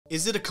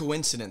Is it a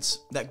coincidence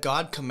that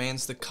God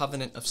commands the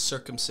covenant of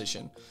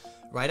circumcision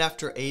right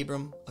after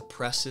Abram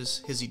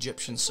oppresses his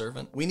Egyptian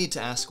servant? We need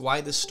to ask why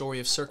this story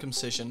of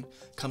circumcision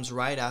comes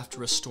right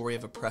after a story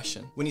of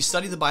oppression. When you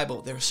study the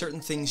Bible, there are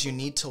certain things you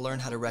need to learn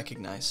how to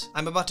recognize.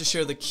 I'm about to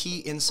share the key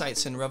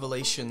insights and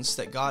revelations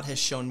that God has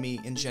shown me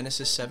in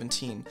Genesis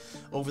 17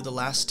 over the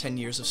last 10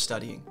 years of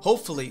studying.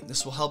 Hopefully,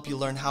 this will help you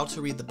learn how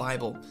to read the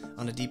Bible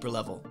on a deeper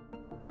level.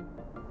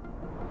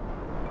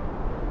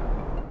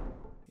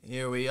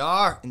 Here we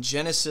are in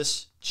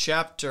Genesis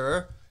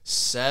chapter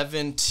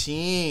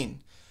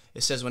 17.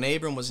 It says, when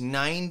Abram was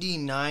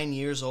 99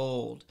 years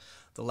old.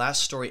 The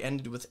last story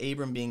ended with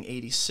Abram being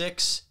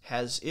 86,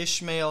 has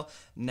Ishmael,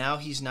 now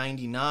he's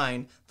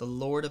 99. The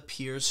Lord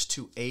appears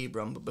to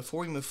Abram. But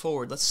before we move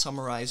forward, let's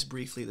summarize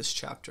briefly this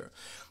chapter.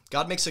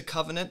 God makes a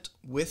covenant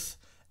with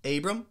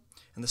Abram,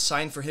 and the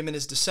sign for him and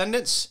his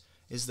descendants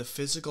is the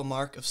physical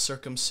mark of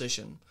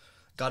circumcision.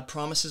 God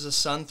promises a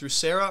son through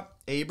Sarah.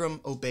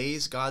 Abram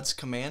obeys God's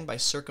command by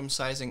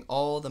circumcising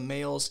all the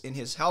males in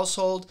his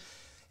household.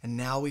 And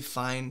now we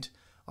find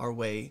our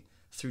way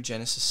through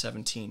Genesis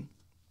 17.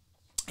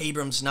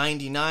 Abram's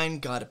 99.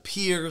 God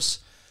appears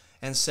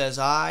and says,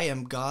 I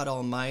am God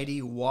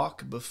Almighty.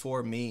 Walk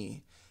before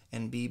me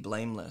and be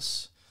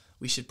blameless.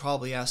 We should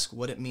probably ask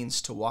what it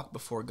means to walk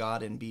before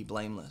God and be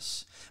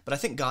blameless. But I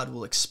think God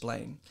will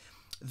explain.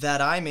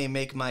 That I may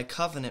make my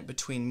covenant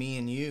between me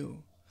and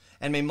you,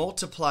 and may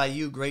multiply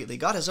you greatly.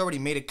 God has already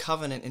made a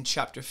covenant in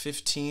chapter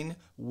 15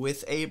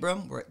 with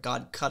Abram, where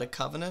God cut a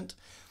covenant.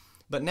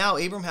 But now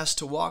Abram has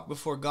to walk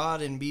before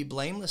God and be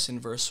blameless in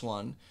verse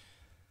 1.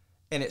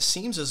 And it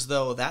seems as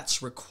though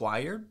that's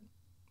required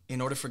in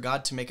order for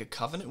God to make a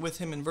covenant with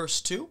him in verse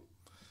 2.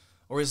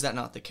 Or is that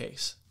not the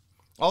case?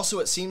 Also,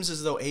 it seems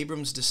as though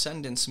Abram's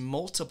descendants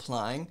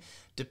multiplying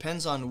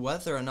depends on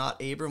whether or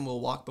not Abram will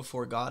walk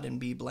before God and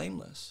be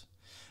blameless.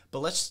 But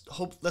let's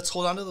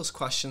hold on to those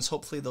questions.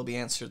 Hopefully they'll be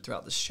answered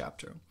throughout this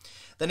chapter.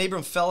 Then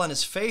Abram fell on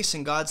his face,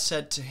 and God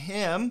said to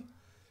him,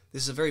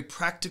 this is a very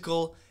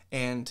practical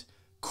and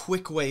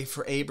quick way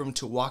for Abram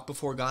to walk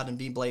before God and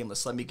be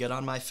blameless. Let me get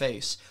on my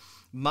face.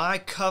 My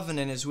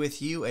covenant is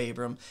with you,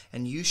 Abram,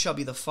 and you shall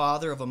be the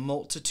father of a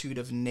multitude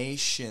of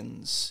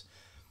nations.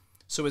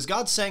 So is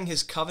God saying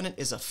his covenant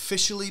is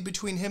officially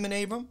between him and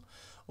Abram?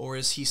 Or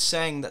is he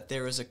saying that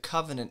there is a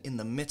covenant in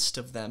the midst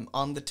of them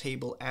on the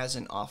table as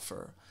an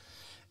offer?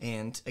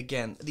 And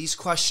again, these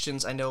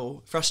questions I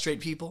know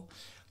frustrate people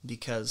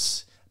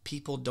because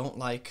people don't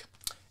like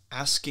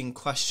asking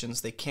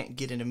questions they can't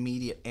get an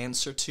immediate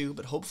answer to,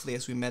 but hopefully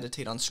as we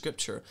meditate on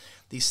Scripture,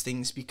 these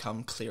things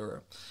become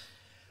clearer.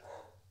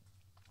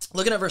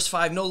 Looking at verse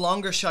 5, no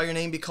longer shall your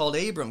name be called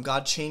Abram.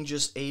 God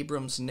changes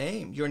Abram's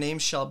name. Your name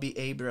shall be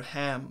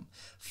Abraham.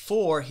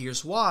 For,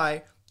 here's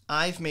why,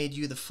 I've made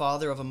you the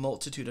father of a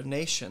multitude of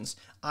nations.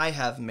 I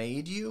have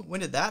made you?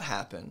 When did that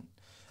happen?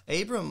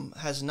 Abram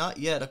has not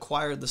yet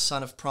acquired the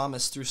son of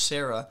promise through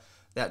Sarah,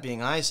 that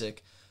being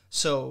Isaac.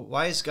 So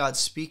why is God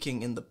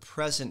speaking in the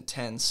present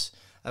tense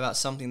about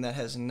something that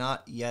has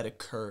not yet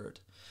occurred?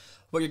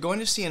 What you're going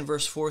to see in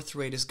verse 4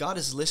 through 8 is God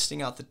is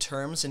listing out the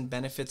terms and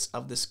benefits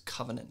of this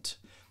covenant,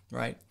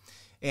 right?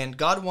 And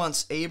God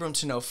wants Abram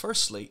to know,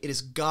 firstly, it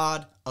is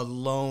God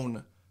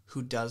alone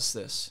who does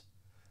this.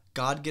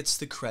 God gets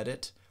the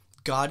credit.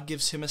 God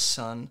gives him a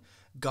son.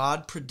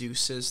 God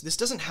produces. This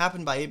doesn't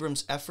happen by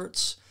Abram's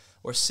efforts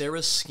or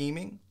Sarah's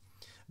scheming.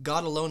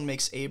 God alone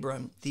makes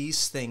Abram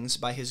these things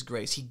by his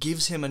grace. He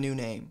gives him a new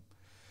name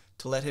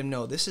to let him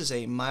know this is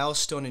a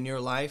milestone in your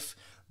life.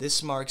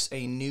 This marks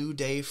a new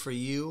day for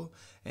you,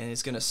 and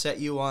it's going to set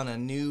you on a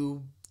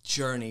new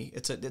journey.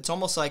 It's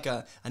almost like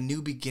a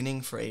new beginning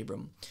for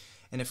Abram.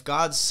 And if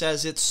God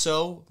says it's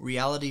so,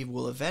 reality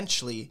will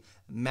eventually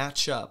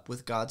match up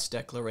with God's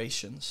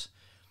declarations.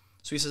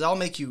 So he says, I'll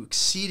make you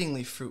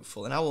exceedingly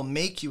fruitful, and I will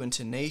make you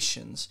into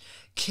nations.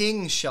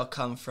 Kings shall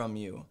come from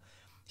you.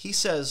 He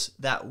says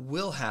that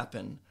will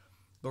happen,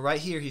 but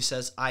right here he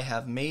says, I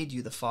have made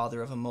you the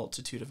father of a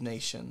multitude of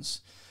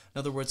nations. In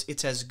other words,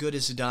 it's as good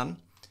as done,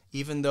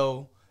 even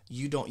though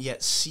you don't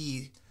yet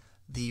see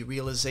the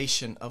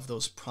realization of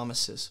those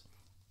promises.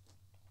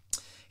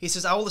 He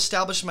says, I will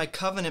establish my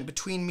covenant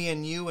between me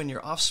and you and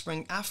your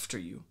offspring after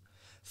you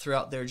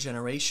throughout their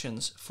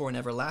generations for an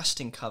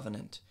everlasting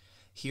covenant.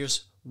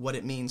 Here's what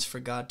it means for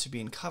God to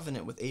be in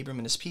covenant with Abram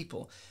and his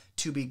people,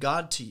 to be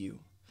God to you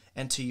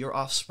and to your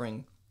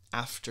offspring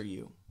after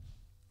you.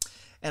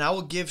 And I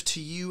will give to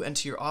you and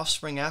to your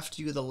offspring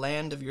after you the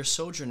land of your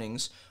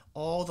sojournings,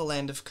 all the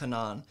land of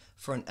Canaan,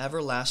 for an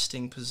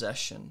everlasting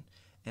possession,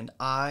 and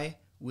I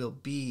will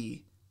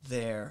be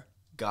their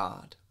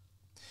God.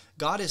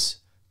 God is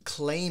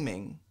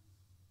claiming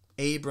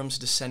Abram's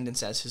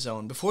descendants as his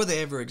own before they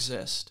ever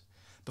exist.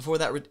 Before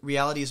that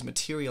reality is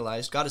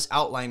materialized, God is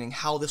outlining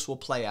how this will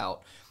play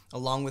out,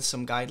 along with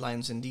some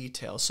guidelines and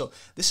details. So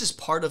this is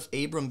part of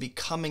Abram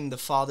becoming the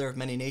father of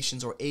many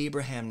nations, or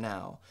Abraham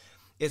now.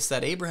 It's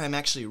that Abraham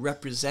actually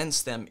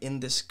represents them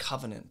in this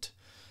covenant,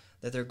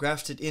 that they're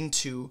grafted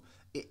into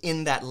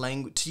in that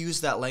language, to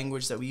use that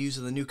language that we use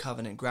in the new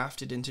covenant,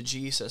 grafted into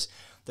Jesus.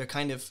 they're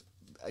kind of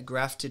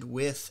grafted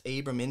with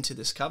Abram into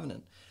this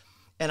covenant.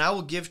 And I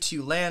will give to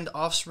you land,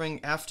 offspring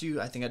after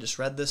you. I think I just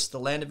read this. The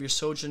land of your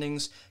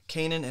sojournings,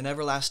 Canaan, an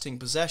everlasting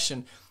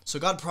possession. So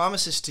God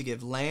promises to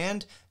give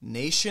land,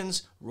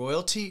 nations,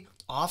 royalty,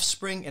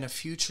 offspring, and a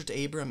future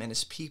to Abram and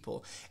his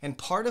people. And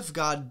part of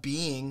God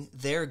being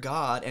their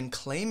God and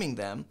claiming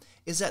them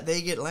is that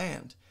they get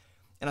land.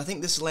 And I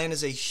think this land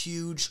is a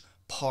huge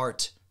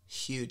part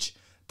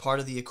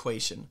of the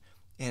equation,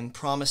 and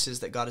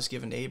promises that God has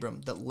given to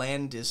Abram. That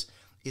land is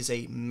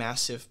a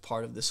massive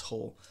part of this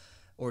whole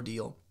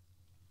ordeal.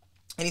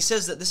 And he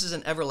says that this is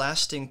an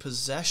everlasting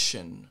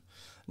possession.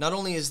 Not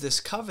only is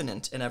this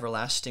covenant an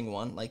everlasting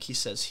one, like he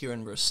says here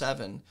in verse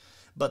 7,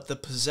 but the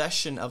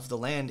possession of the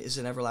land is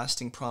an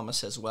everlasting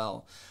promise as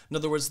well. In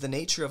other words, the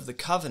nature of the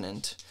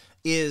covenant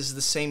is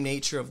the same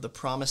nature of the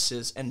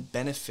promises and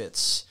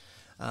benefits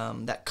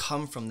that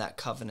come from that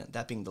covenant,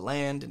 that being the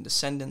land and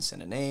descendants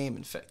and a name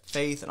and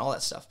faith and all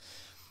that stuff.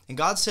 And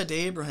God said to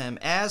Abraham,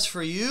 as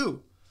for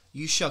you,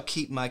 you shall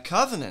keep my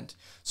covenant.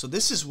 So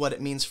this is what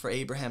it means for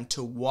Abraham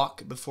to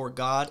walk before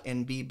God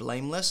and be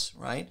blameless,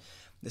 right?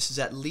 This is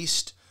at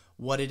least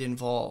what it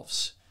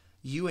involves.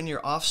 You and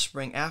your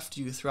offspring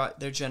after you throughout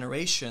their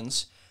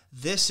generations,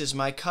 this is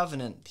my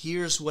covenant.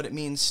 Here's what it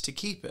means to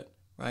keep it,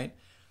 right?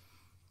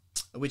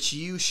 Which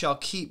you shall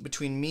keep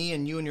between me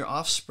and you and your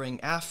offspring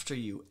after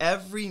you.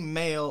 Every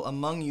male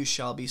among you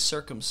shall be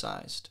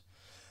circumcised.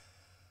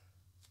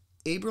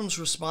 Abraham's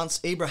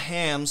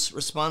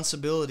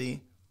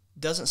responsibility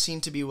doesn't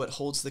seem to be what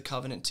holds the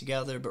covenant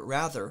together, but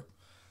rather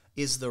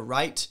is the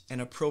right and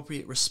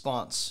appropriate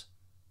response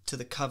to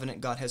the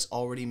covenant God has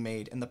already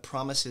made and the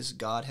promises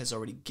God has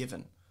already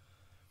given.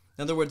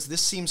 In other words,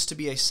 this seems to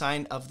be a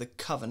sign of the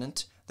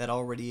covenant that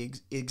already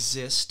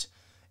exists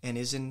and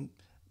is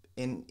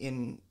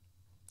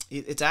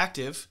it's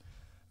active,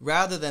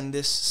 rather than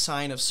this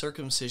sign of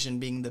circumcision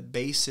being the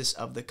basis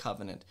of the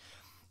covenant.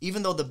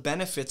 Even though the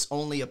benefits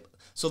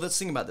so let's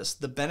think about this.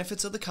 The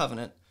benefits of the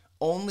covenant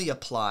only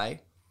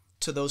apply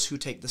to those who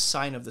take the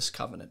sign of this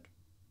covenant,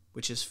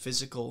 which is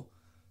physical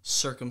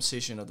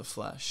circumcision of the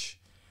flesh.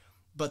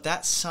 But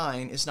that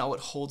sign is not what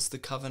holds the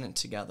covenant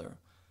together.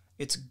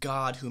 It's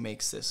God who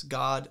makes this.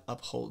 God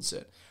upholds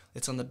it.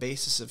 It's on the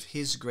basis of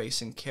his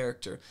grace and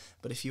character.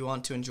 But if you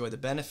want to enjoy the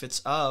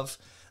benefits of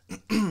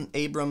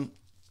Abram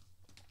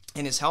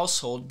and his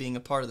household being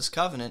a part of this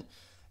covenant,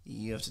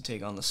 you have to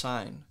take on the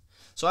sign.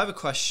 So I have a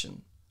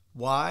question.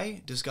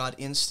 Why does God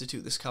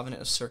institute this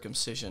covenant of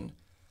circumcision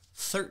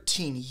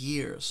 13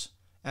 years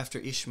after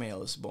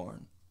Ishmael is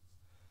born?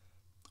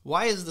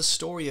 Why is the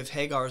story of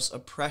Hagar's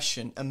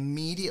oppression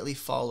immediately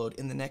followed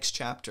in the next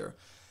chapter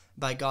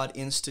by God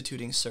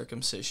instituting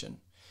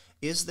circumcision?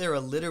 Is there a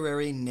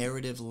literary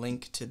narrative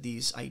link to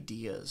these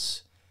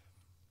ideas?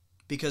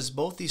 Because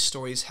both these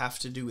stories have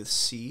to do with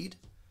seed.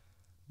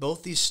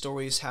 Both these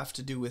stories have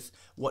to do with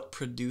what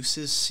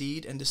produces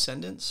seed and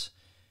descendants.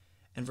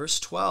 In verse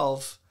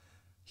 12,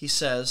 he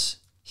says,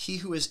 he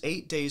who is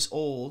 8 days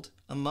old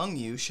among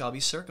you shall be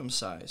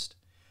circumcised.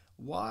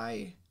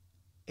 Why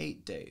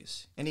 8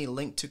 days? Any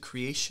link to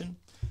creation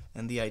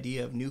and the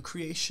idea of new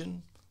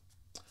creation?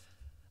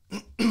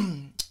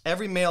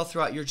 Every male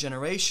throughout your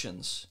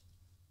generations,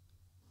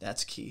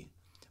 that's key.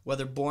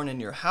 Whether born in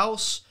your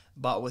house,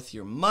 bought with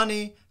your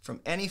money,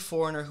 from any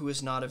foreigner who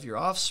is not of your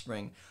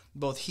offspring,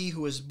 both he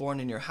who is born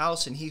in your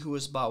house and he who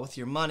is bought with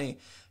your money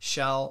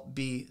shall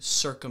be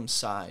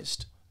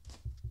circumcised.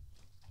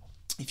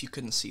 If you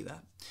couldn't see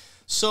that.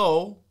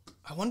 So,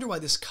 I wonder why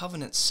this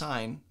covenant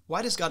sign,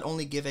 why does God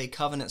only give a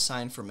covenant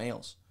sign for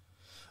males?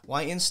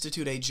 Why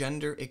institute a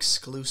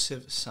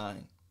gender-exclusive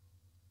sign?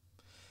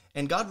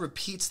 And God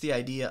repeats the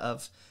idea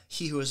of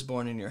he who is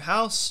born in your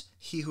house,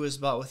 he who is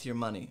bought with your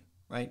money,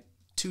 right?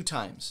 2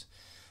 times.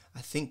 I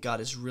think God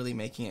is really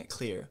making it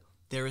clear.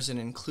 There is an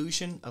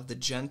inclusion of the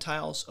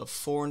Gentiles, of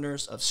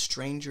foreigners, of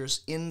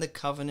strangers in the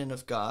covenant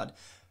of God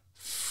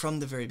from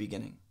the very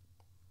beginning.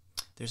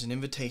 There's an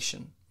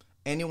invitation.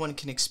 Anyone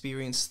can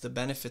experience the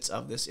benefits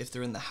of this if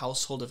they're in the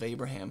household of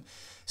Abraham,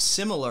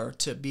 similar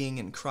to being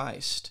in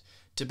Christ,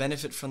 to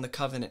benefit from the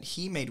covenant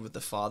he made with the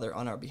Father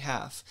on our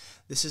behalf.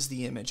 This is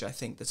the image, I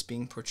think, that's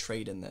being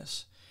portrayed in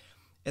this.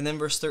 And then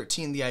verse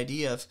 13, the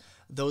idea of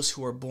those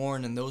who are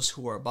born and those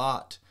who are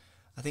bought.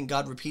 I think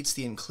God repeats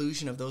the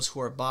inclusion of those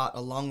who are bought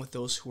along with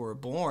those who are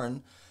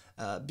born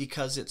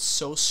because it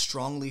so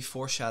strongly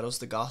foreshadows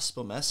the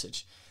gospel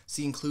message. It's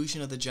the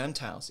inclusion of the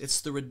Gentiles.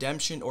 It's the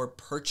redemption or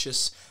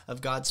purchase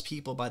of God's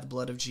people by the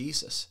blood of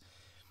Jesus.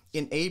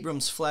 In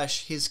Abram's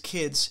flesh, his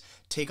kids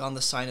take on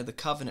the sign of the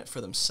covenant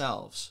for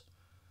themselves.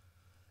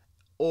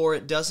 Or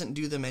it doesn't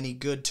do them any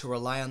good to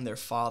rely on their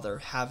father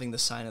having the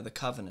sign of the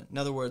covenant. In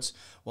other words,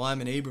 well,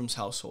 I'm in Abram's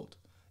household.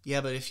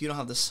 Yeah, but if you don't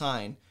have the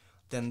sign,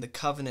 then the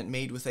covenant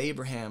made with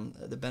Abraham,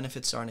 the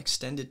benefits aren't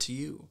extended to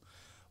you.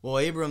 Well,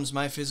 Abram's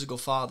my physical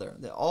father.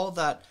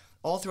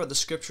 All throughout the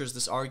scriptures,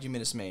 this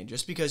argument is made.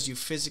 Just because you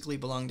physically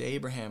belong to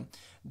Abraham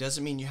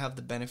doesn't mean you have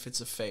the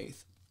benefits of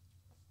faith.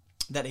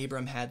 that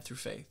Abram had through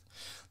faith.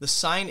 The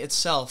sign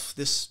itself,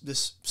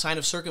 this sign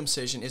of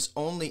circumcision, is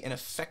only an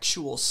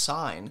effectual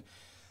sign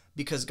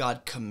because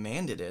God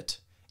commanded it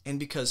and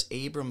because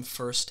Abram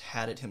first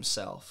had it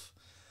himself.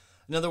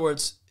 In other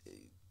words,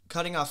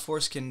 cutting off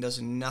foreskin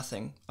does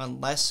nothing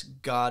unless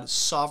God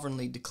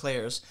sovereignly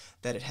declares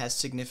that it has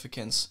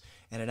significance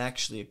and it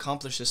actually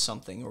accomplishes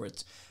something, or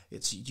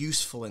it's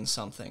useful in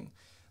something.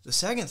 The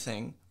second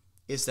thing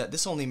is that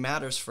this only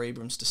matters for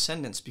Abram's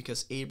descendants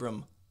because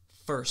Abram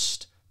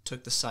first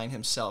took the sign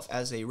himself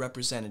as a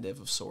representative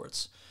of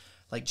sorts,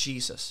 like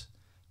Jesus,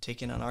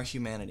 taking on our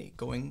humanity,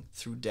 going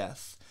through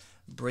death,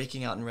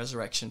 breaking out in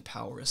resurrection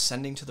power,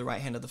 ascending to the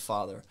right hand of the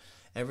Father.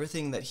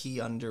 Everything that he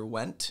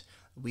underwent,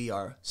 we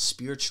are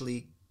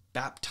spiritually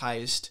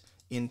baptized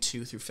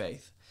into through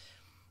faith.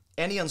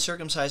 Any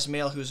uncircumcised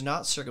male who is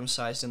not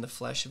circumcised in the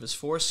flesh of his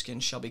foreskin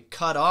shall be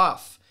cut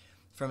off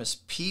from his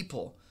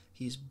people.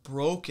 He's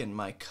broken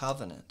my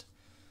covenant.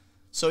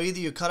 So either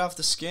you cut off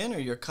the skin or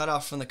you're cut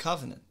off from the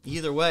covenant.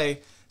 Either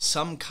way,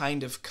 some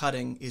kind of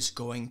cutting is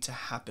going to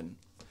happen.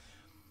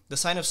 The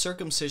sign of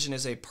circumcision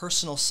is a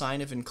personal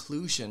sign of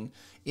inclusion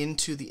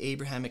into the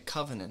Abrahamic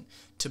covenant.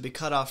 To be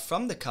cut off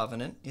from the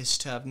covenant is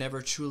to have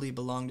never truly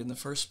belonged in the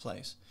first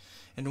place.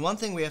 And one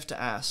thing we have to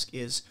ask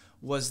is,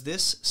 was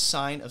this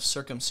sign of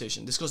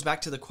circumcision? This goes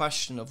back to the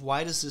question of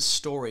why does this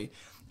story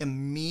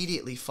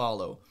immediately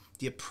follow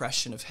the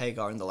oppression of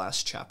Hagar in the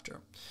last chapter?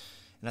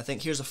 And I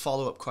think here's a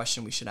follow-up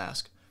question we should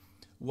ask.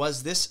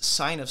 Was this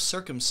sign of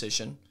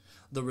circumcision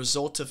the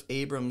result of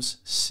Abram's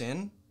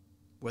sin,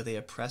 where they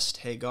oppressed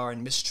Hagar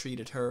and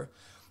mistreated her?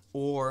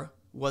 Or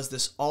was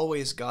this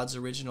always God's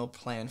original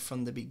plan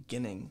from the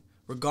beginning,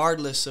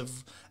 regardless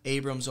of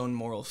Abram's own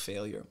moral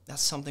failure?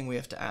 That's something we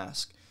have to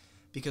ask,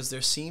 because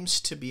there seems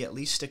to be at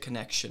least a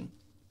connection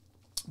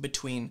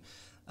between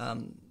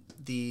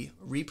the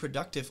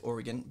reproductive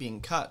organ being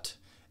cut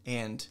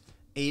and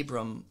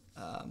Abram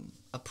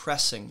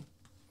oppressing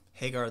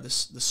Hagar, the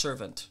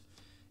servant,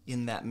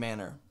 in that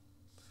manner,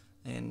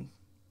 and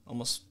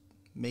almost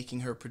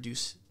making her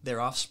produce their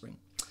offspring.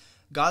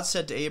 God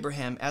said to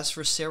Abraham, "As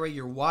for Sarah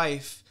your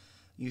wife,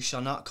 you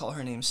shall not call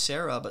her name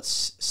Sarah, but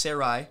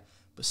Sarai,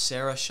 but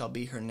Sarah shall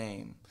be her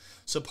name."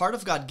 So part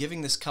of God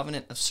giving this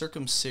covenant of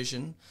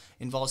circumcision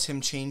involves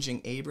him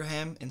changing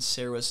Abraham and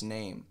Sarah's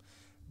name.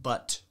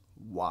 But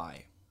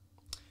why?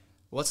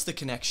 What's the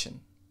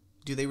connection?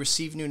 Do they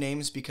receive new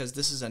names because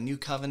this is a new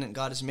covenant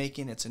God is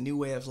making? It's a new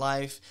way of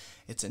life.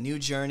 It's a new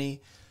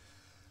journey.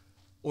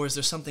 Or is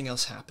there something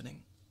else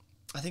happening?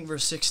 I think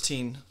verse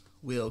 16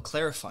 will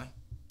clarify.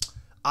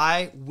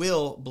 "I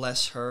will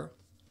bless her,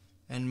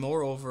 and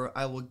moreover,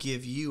 I will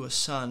give you a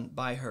son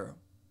by her."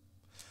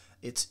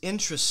 It's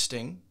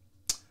interesting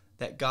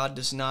that God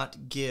does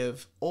not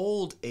give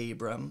old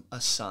Abram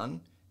a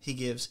son. He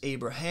gives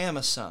Abraham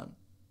a son.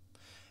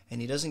 And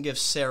he doesn't give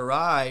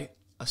Sarai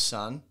a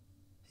son.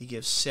 He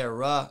gives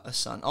Sarah a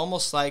son,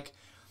 almost like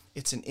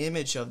it's an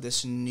image of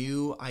this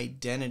new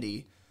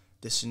identity,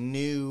 this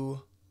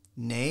new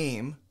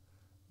name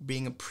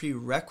being a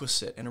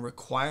prerequisite and a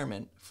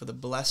requirement for the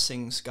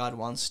blessings God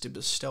wants to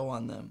bestow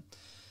on them.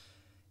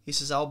 He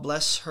says, "I'll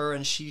bless her,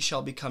 and she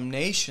shall become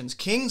nations.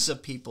 Kings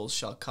of peoples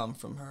shall come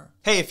from her."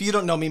 Hey, if you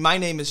don't know me, my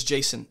name is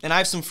Jason, and I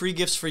have some free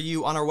gifts for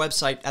you on our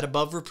website at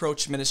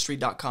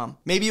abovereproachministry.com.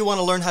 Maybe you want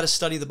to learn how to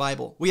study the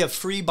Bible. We have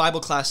free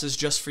Bible classes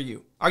just for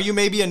you. Are you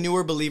maybe a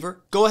newer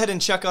believer? Go ahead and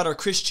check out our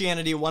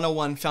Christianity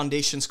 101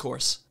 Foundations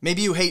course.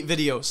 Maybe you hate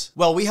videos.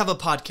 Well, we have a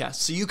podcast,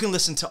 so you can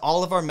listen to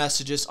all of our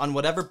messages on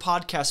whatever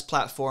podcast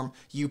platform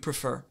you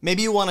prefer.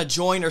 Maybe you want to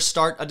join or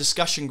start a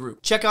discussion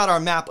group. Check out our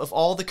map of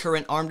all the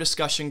current armed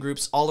discussion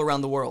groups all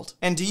around the world.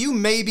 And do you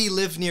maybe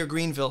live near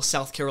Greenville,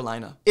 South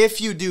Carolina? If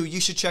you do,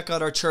 you should check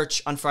out our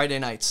church on Friday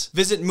nights.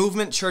 Visit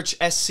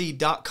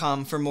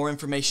movementchurchsc.com for more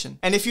information.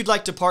 And if you'd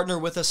like to partner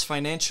with us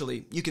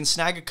financially, you can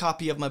snag a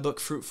copy of my book,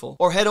 Fruitful,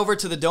 or head over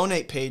to the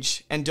donate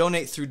page and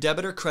donate through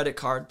debit or credit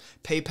card,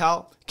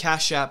 PayPal,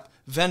 Cash App,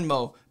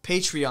 Venmo,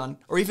 Patreon,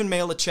 or even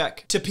mail a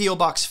check to P.O.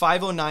 Box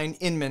 509,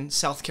 Inman,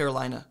 South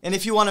Carolina. And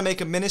if you want to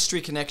make a ministry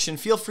connection,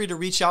 feel free to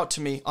reach out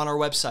to me on our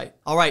website.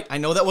 All right, I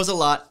know that was a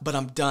lot, but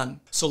I'm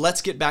done. So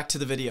let's get back to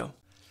the video.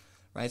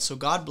 Right, so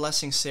God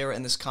blessing Sarah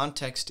in this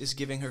context is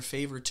giving her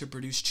favor to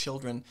produce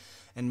children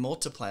and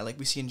multiply. Like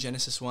we see in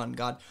Genesis 1,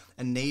 God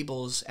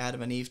enables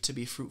Adam and Eve to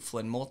be fruitful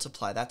and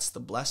multiply. That's the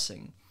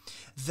blessing.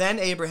 Then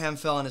Abraham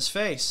fell on his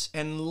face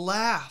and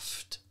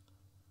laughed.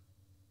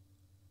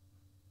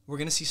 We're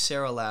going to see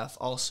Sarah laugh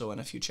also in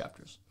a few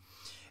chapters.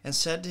 And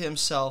said to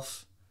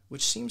himself,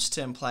 which seems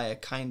to imply a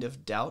kind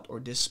of doubt or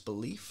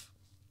disbelief,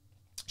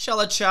 "Shall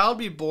a child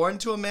be born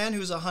to a man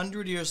who's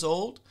 100 years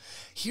old?"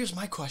 Here's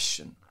my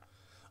question.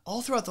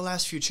 All throughout the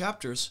last few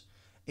chapters,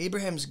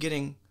 Abraham's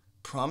getting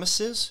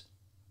promises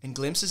and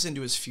glimpses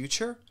into his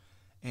future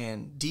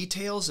and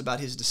details about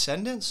his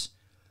descendants.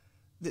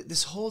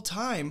 This whole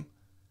time,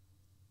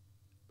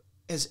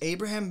 has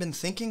Abraham been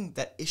thinking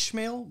that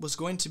Ishmael was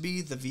going to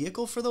be the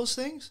vehicle for those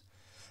things?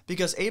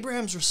 Because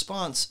Abraham's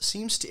response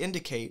seems to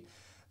indicate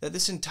that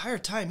this entire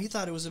time he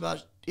thought it was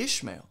about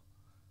Ishmael.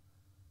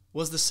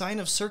 Was the sign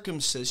of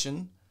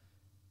circumcision...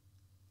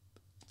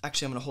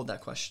 Actually, I'm going to hold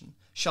that question.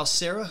 Shall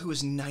Sarah, who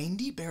is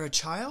 90, bear a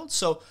child?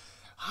 So,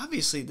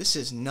 obviously, this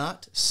is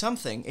not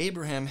something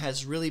Abraham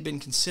has really been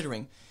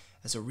considering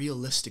as a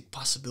realistic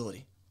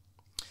possibility.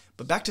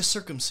 But back to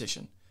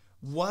circumcision.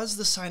 Was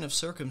the sign of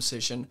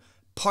circumcision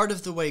part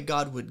of the way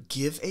God would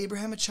give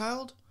Abraham a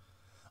child?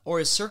 Or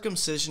is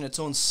circumcision its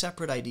own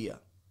separate idea?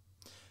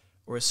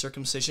 Or is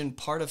circumcision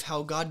part of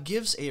how God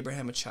gives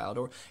Abraham a child?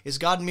 Or is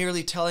God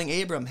merely telling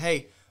Abram,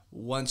 hey,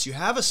 once you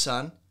have a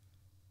son,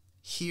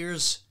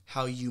 here's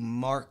how you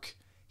mark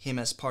him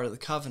as part of the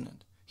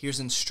covenant.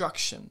 Here's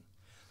instruction.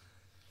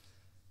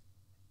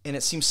 And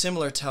it seems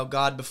similar to how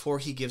God, before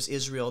he gives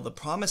Israel the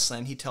promised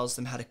land, he tells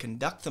them how to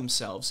conduct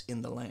themselves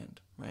in the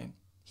land, right?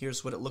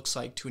 Here's what it looks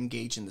like to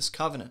engage in this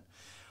covenant.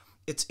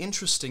 It's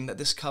interesting that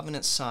this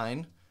covenant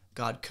sign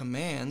God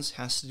commands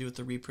has to do with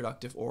the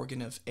reproductive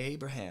organ of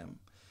Abraham.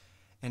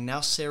 And now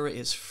Sarah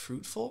is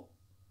fruitful?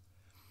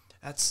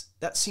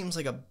 That seems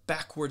like a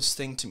backwards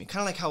thing to me.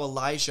 Kind of like how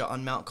Elijah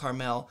on Mount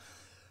Carmel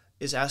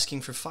is asking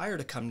for fire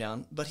to come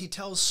down, but he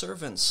tells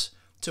servants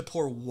to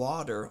pour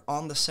water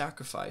on the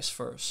sacrifice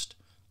first,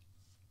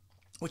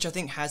 which I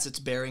think has its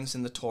bearings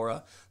in the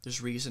Torah.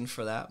 There's reason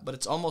for that, but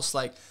it's almost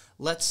like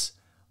let's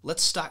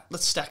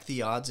stack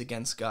the odds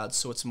against God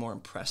so it's more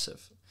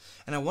impressive.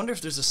 And I wonder if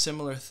there's a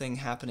similar thing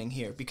happening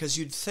here, because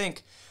you'd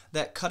think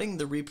that cutting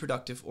the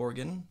reproductive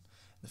organ,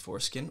 the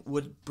foreskin,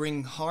 would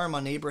bring harm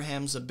on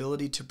Abraham's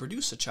ability to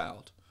produce a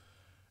child.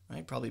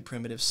 Right? Probably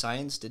primitive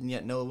science didn't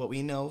yet know what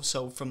we know,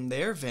 so from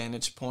their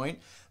vantage point,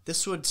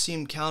 this would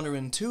seem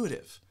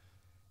counterintuitive.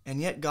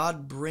 And yet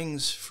God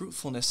brings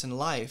fruitfulness in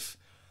life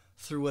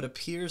through what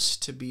appears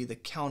to be the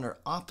counter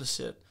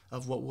opposite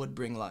of what would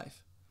bring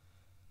life,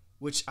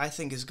 which I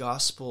think is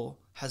gospel,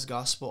 has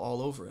gospel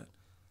all over it.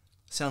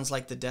 Sounds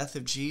like the death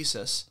of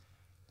Jesus,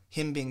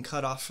 him being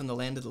cut off from the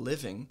land of the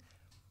living,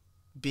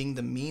 being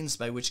the means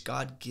by which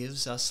God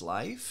gives us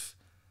life,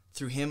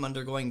 through him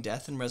undergoing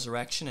death and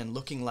resurrection and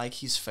looking like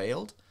he's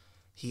failed.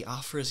 He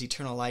offers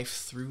eternal life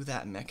through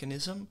that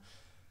mechanism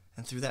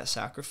and through that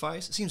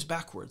sacrifice. It seems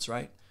backwards,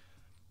 right?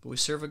 But we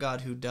serve a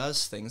God who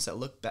does things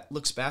that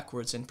looks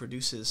backwards and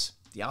produces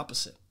the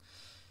opposite.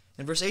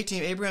 In verse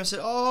 18, Abraham said,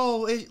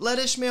 oh, let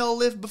Ishmael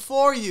live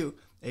before you.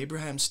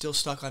 Abraham's still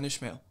stuck on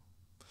Ishmael,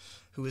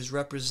 who is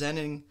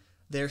representing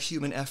their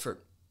human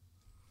effort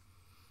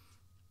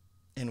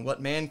and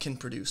what man can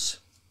produce.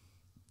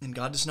 And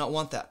God does not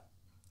want that.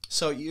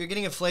 So you're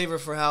getting a flavor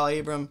for how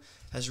Abram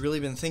has really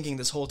been thinking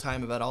this whole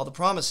time about all the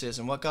promises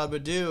and what God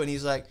would do. And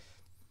he's like,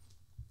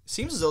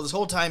 seems as though this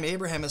whole time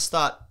Abraham has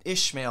thought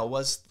Ishmael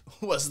was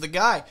the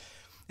guy.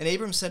 And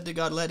Abram said to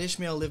God, let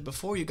Ishmael live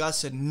before you. God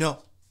said,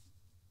 no.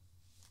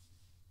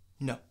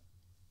 No.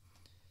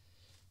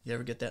 You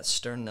ever get that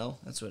stern no?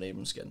 That's what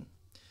Abram's getting.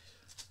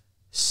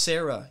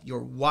 Sarah, your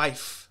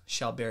wife,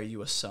 shall bear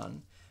you a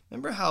son.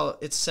 Remember how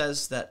it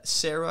says that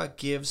Sarah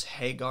gives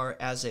Hagar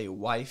as a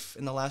wife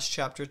in the last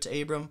chapter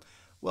to Abram?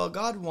 Well,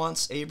 God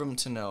wants Abram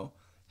to know,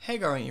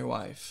 Hagar ain't your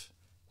wife.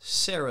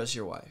 Sarah's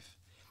your wife.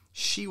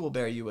 She will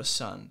bear you a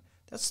son.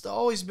 That's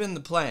always been the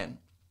plan.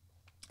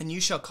 And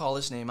you shall call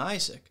his name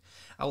Isaac.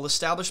 I will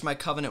establish my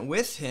covenant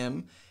with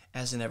him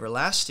as an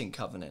everlasting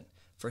covenant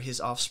for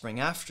his offspring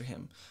after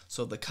him.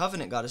 So the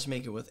covenant God is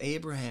making with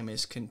Abraham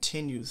is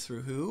continued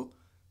through who?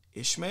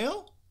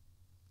 Ishmael?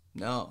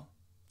 No,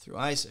 through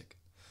Isaac.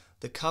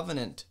 The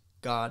covenant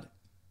God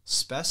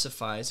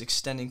specifies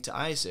extending to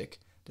Isaac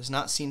does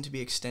not seem to be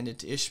extended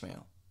to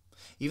Ishmael.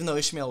 Even though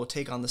Ishmael will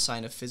take on the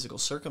sign of physical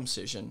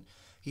circumcision,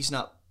 he's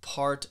not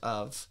part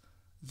of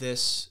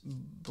this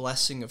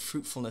blessing of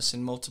fruitfulness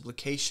and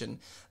multiplication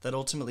that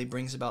ultimately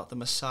brings about the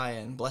Messiah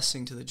and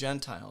blessing to the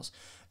Gentiles.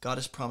 God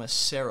has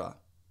promised Sarah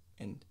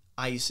and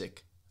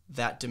Isaac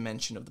that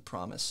dimension of the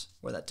promise,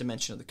 or that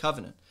dimension of the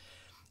covenant.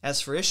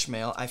 As for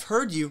Ishmael, I've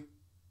heard you.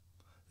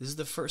 This is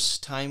the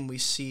first time we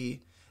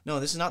see... No,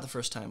 this is not the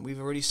first time.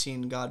 We've already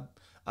seen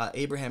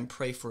Abraham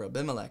pray for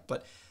Abimelech,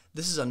 but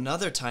this is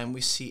another time we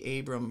see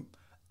Abram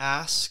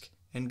ask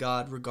and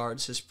God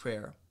regards his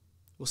prayer.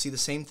 We'll see the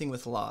same thing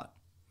with Lot,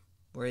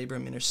 where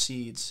Abram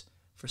intercedes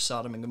for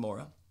Sodom and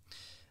Gomorrah.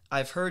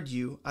 I've heard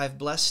you, I've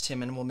blessed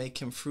him, and will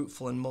make him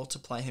fruitful and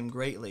multiply him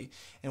greatly.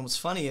 And what's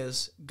funny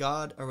is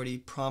God already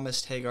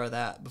promised Hagar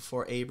that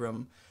before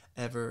Abram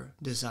ever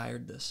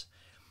desired this.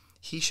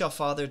 He shall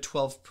father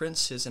 12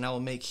 princes, and I will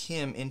make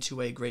him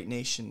into a great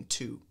nation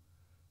too.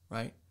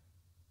 Right?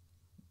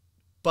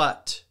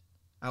 But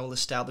I will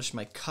establish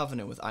my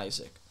covenant with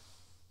Isaac.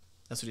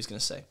 That's what he's going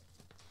to say.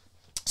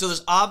 So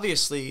there's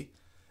obviously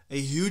a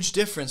huge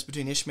difference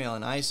between Ishmael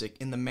and Isaac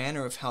in the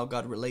manner of how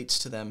God relates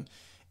to them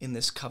in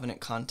this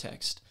covenant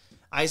context.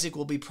 Isaac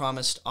will be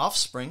promised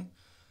offspring,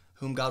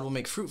 whom God will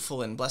make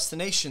fruitful and bless the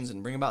nations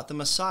and bring about the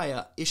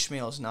Messiah.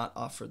 Ishmael is not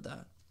offered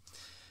that.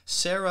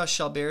 Sarah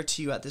shall bear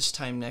to you at this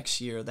time next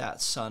year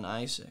that son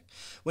Isaac.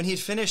 When he had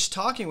finished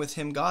talking with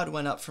him, God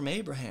went up from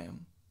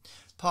Abraham.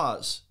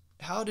 Pause.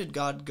 How did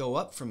God go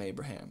up from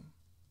Abraham?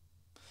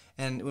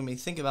 And when we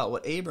think about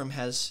what Abram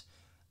has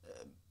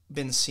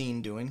been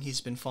seen doing,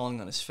 he's been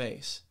falling on his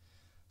face.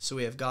 So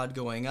we have God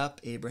going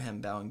up, Abraham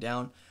bowing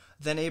down.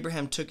 Then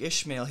Abraham took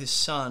Ishmael, his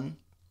son,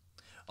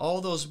 all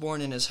those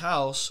born in his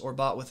house or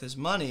bought with his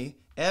money,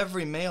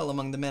 every male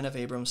among the men of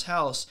Abram's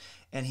house,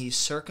 and he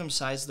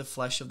circumcised the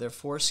flesh of their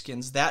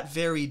foreskins that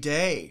very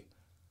day.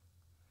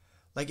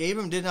 Like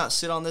Abram did not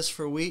sit on this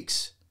for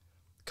weeks,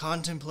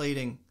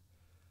 contemplating,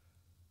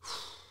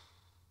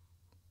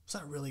 is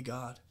that really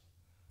God?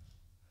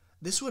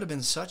 This would have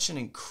been such an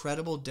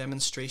incredible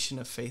demonstration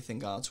of faith in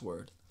God's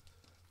word.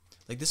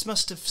 Like, this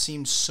must have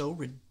seemed so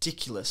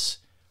ridiculous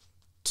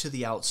to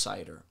the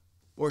outsider,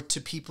 or to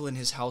people in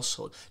his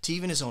household, to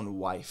even his own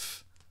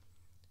wife,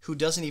 who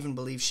doesn't even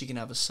believe she can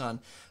have a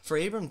son. For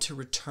Abram to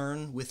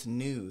return with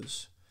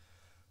news,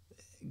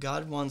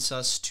 God wants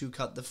us to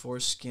cut the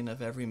foreskin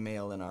of every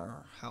male in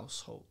our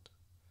household.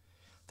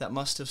 That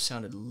must have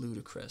sounded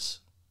ludicrous.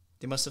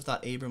 They must have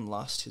thought Abram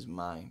lost his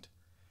mind.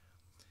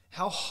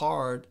 How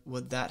hard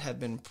would that have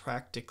been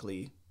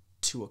practically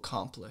to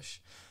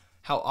accomplish?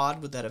 How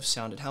odd would that have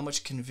sounded? How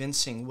much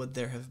convincing would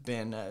there have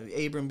been?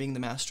 Abram being the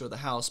master of the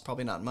house,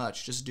 probably not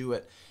much, just do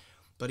it.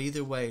 But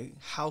either way,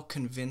 how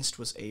convinced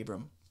was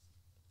Abram?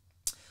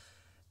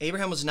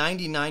 Abraham was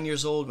 99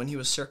 years old when he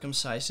was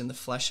circumcised in the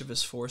flesh of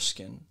his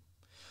foreskin.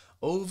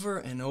 Over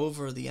and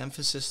over, the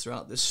emphasis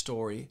throughout this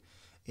story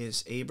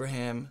is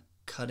Abraham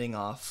cutting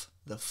off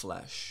the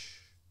flesh,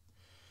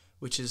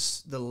 which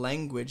is the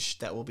language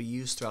that will be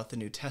used throughout the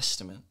New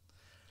Testament.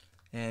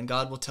 And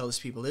God will tell his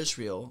people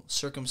Israel,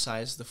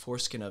 circumcise the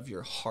foreskin of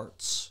your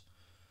hearts.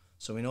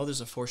 So we know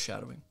there's a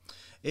foreshadowing.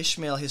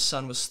 Ishmael, his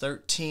son, was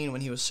 13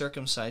 when he was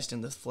circumcised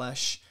in the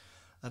flesh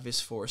of his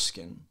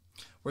foreskin.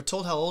 We're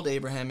told how old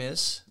Abraham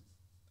is.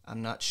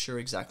 I'm not sure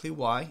exactly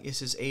why. Is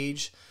his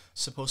age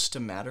supposed to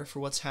matter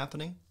for what's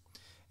happening?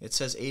 It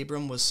says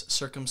Abram was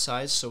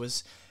circumcised, so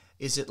is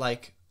it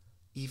like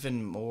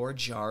even more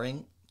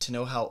jarring to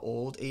know how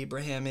old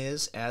Abraham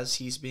is as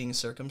he's being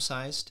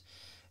circumcised?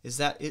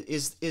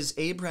 Is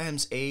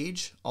Abraham's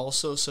age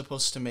also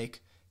supposed to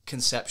make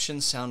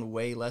conception sound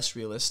way less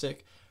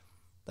realistic?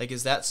 Like,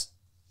 is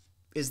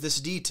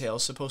this detail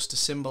supposed to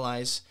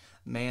symbolize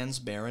man's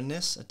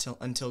barrenness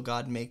until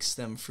God makes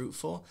them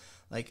fruitful?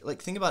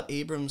 Like think about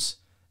Abram's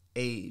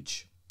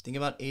age. Think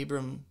about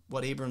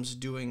what Abram's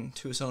doing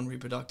to his own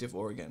reproductive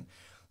organ.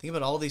 Think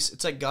about all these.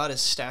 It's like God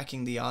is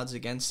stacking the odds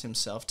against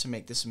himself to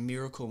make this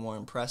miracle more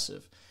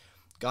impressive.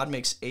 God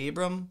makes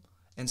Abram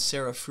and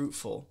Sarah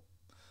fruitful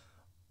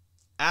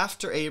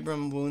after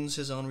Abram wounds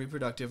his own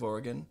reproductive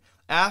organ,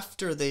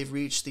 after they've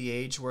reached the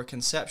age where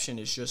conception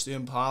is just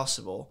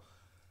impossible.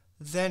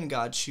 Then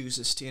God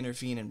chooses to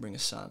intervene and bring a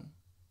son.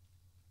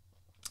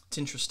 It's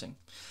interesting.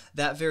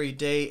 That very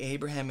day,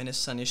 Abraham and his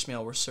son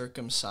Ishmael were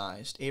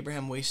circumcised.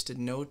 Abraham wasted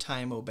no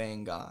time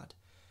obeying God.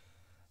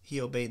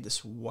 He obeyed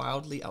this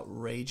wildly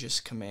outrageous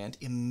command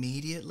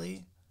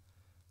immediately.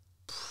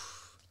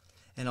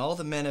 And all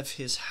the men of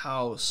his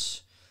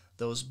house,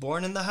 those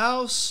born in the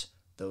house,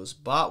 those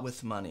bought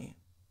with money,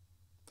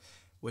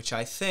 which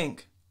I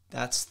think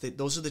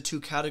those are the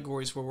two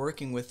categories we're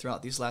working with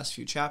throughout these last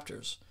few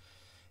chapters.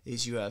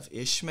 Is you have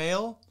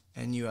Ishmael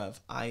and you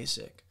have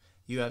Isaac.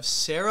 You have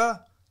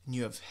Sarah and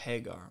you have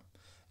Hagar.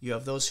 You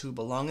have those who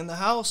belong in the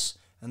house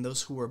and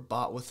those who were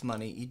bought with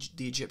money,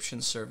 the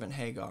Egyptian servant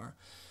Hagar,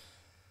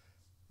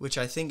 which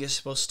I think is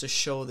supposed to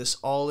show this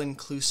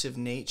all-inclusive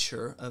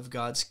nature of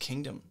God's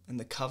kingdom and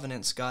the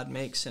covenants God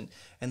makes and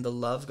the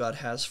love God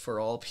has for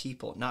all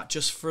people, not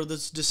just for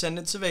the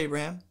descendants of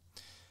Abraham.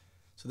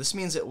 So this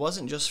means it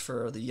wasn't just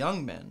for the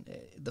young men,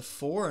 the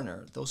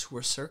foreigner, those who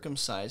were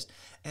circumcised,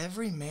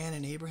 every man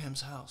in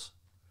Abraham's house.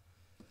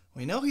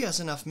 We know he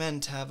has enough men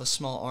to have a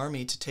small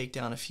army to take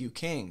down a few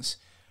kings.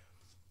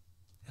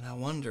 And I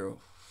wonder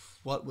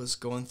what was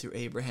going through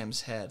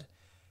Abraham's head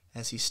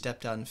as he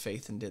stepped out in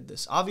faith and did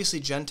this.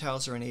 Obviously,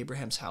 Gentiles are in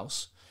Abraham's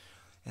house,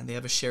 and they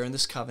have a share in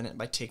this covenant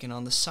by taking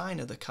on the sign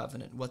of the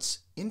covenant. What's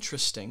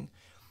interesting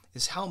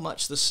is how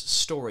much this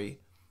story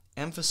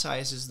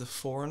emphasizes the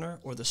foreigner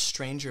or the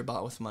stranger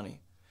bought with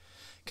money.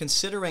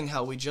 Considering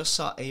how we just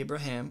saw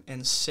Abraham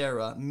and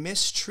Sarah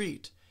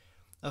mistreat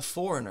a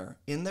foreigner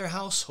in their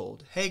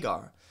household,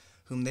 Hagar,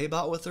 whom they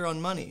bought with their own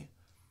money,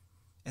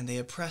 and they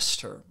oppressed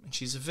her, and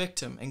she's a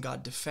victim, and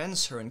God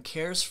defends her and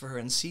cares for her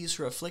and sees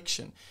her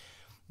affliction.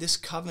 This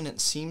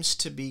covenant seems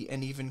to be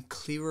an even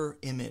clearer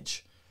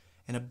image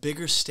and a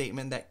bigger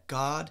statement that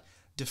God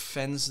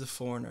defends the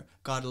foreigner.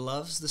 God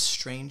loves the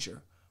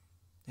stranger.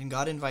 And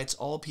God invites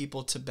all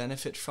people to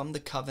benefit from the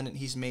covenant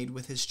he's made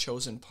with his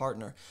chosen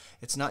partner.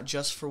 It's not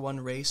just for one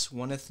race,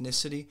 one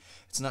ethnicity.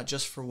 It's not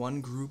just for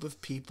one group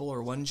of people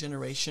or one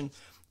generation.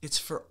 It's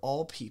for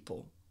all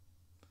people.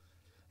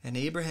 And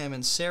Abraham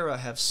and Sarah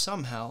have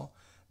somehow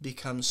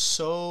become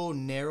so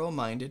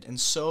narrow-minded and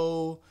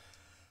so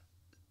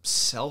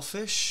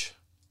selfish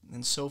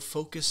and so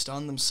focused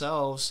on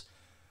themselves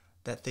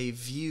that they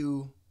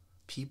view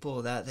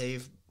people that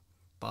they've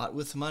bought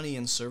with money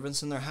and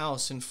servants in their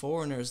house and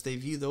foreigners, they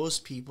view those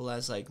people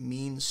as like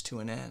means to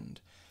an end.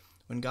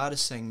 When God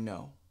is saying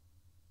no,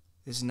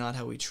 this is not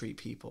how we treat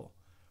people.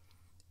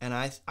 And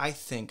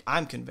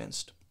I'm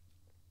convinced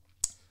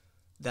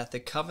that the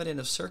covenant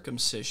of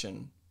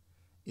circumcision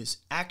is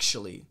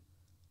actually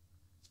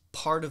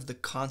part of the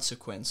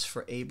consequence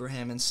for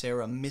Abraham and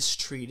Sarah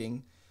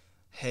mistreating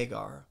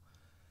Hagar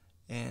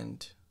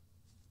and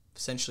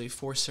essentially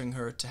forcing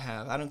her to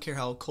have, I don't care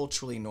how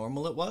culturally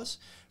normal it was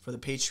for the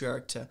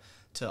patriarch to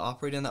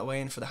operate in that way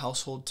and for the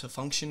household to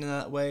function in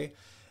that way.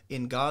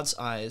 In God's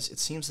eyes, it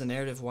seems the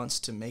narrative wants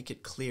to make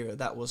it clear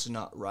that was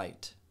not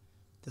right.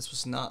 This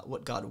was not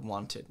what God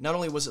wanted. Not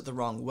only was it the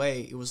wrong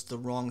way, it was the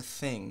wrong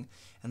thing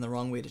and the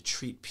wrong way to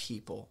treat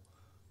people.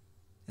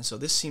 And so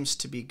this seems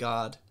to be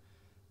God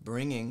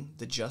bringing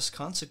the just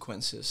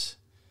consequences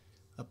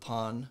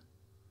upon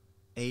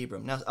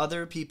Abram. Now,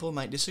 other people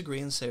might disagree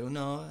and say, oh,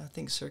 no, I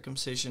think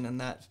circumcision and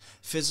that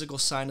physical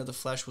sign of the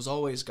flesh was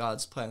always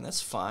God's plan.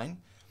 That's fine.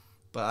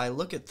 But I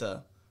look at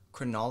the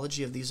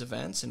chronology of these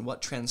events and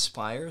what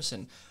transpires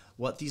and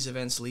what these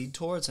events lead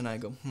towards, and I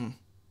go,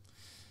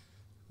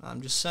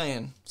 I'm just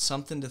saying,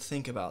 something to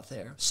think about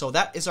there. So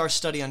that is our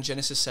study on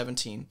Genesis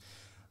 17.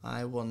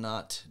 I will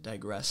not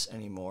digress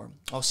anymore.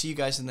 I'll see you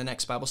guys in the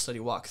next Bible study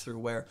walkthrough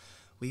where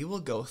we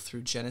will go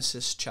through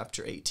Genesis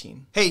chapter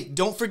 18. Hey,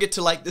 don't forget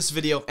to like this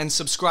video and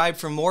subscribe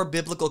for more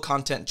biblical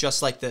content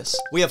just like this.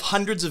 We have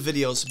hundreds of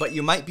videos, but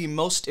you might be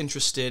most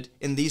interested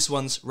in these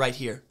ones right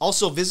here.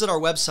 Also, visit our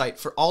website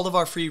for all of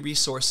our free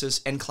resources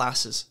and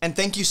classes. And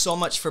thank you so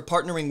much for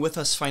partnering with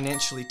us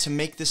financially to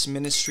make this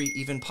ministry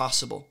even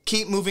possible.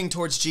 Keep moving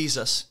towards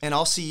Jesus, and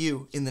I'll see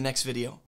you in the next video.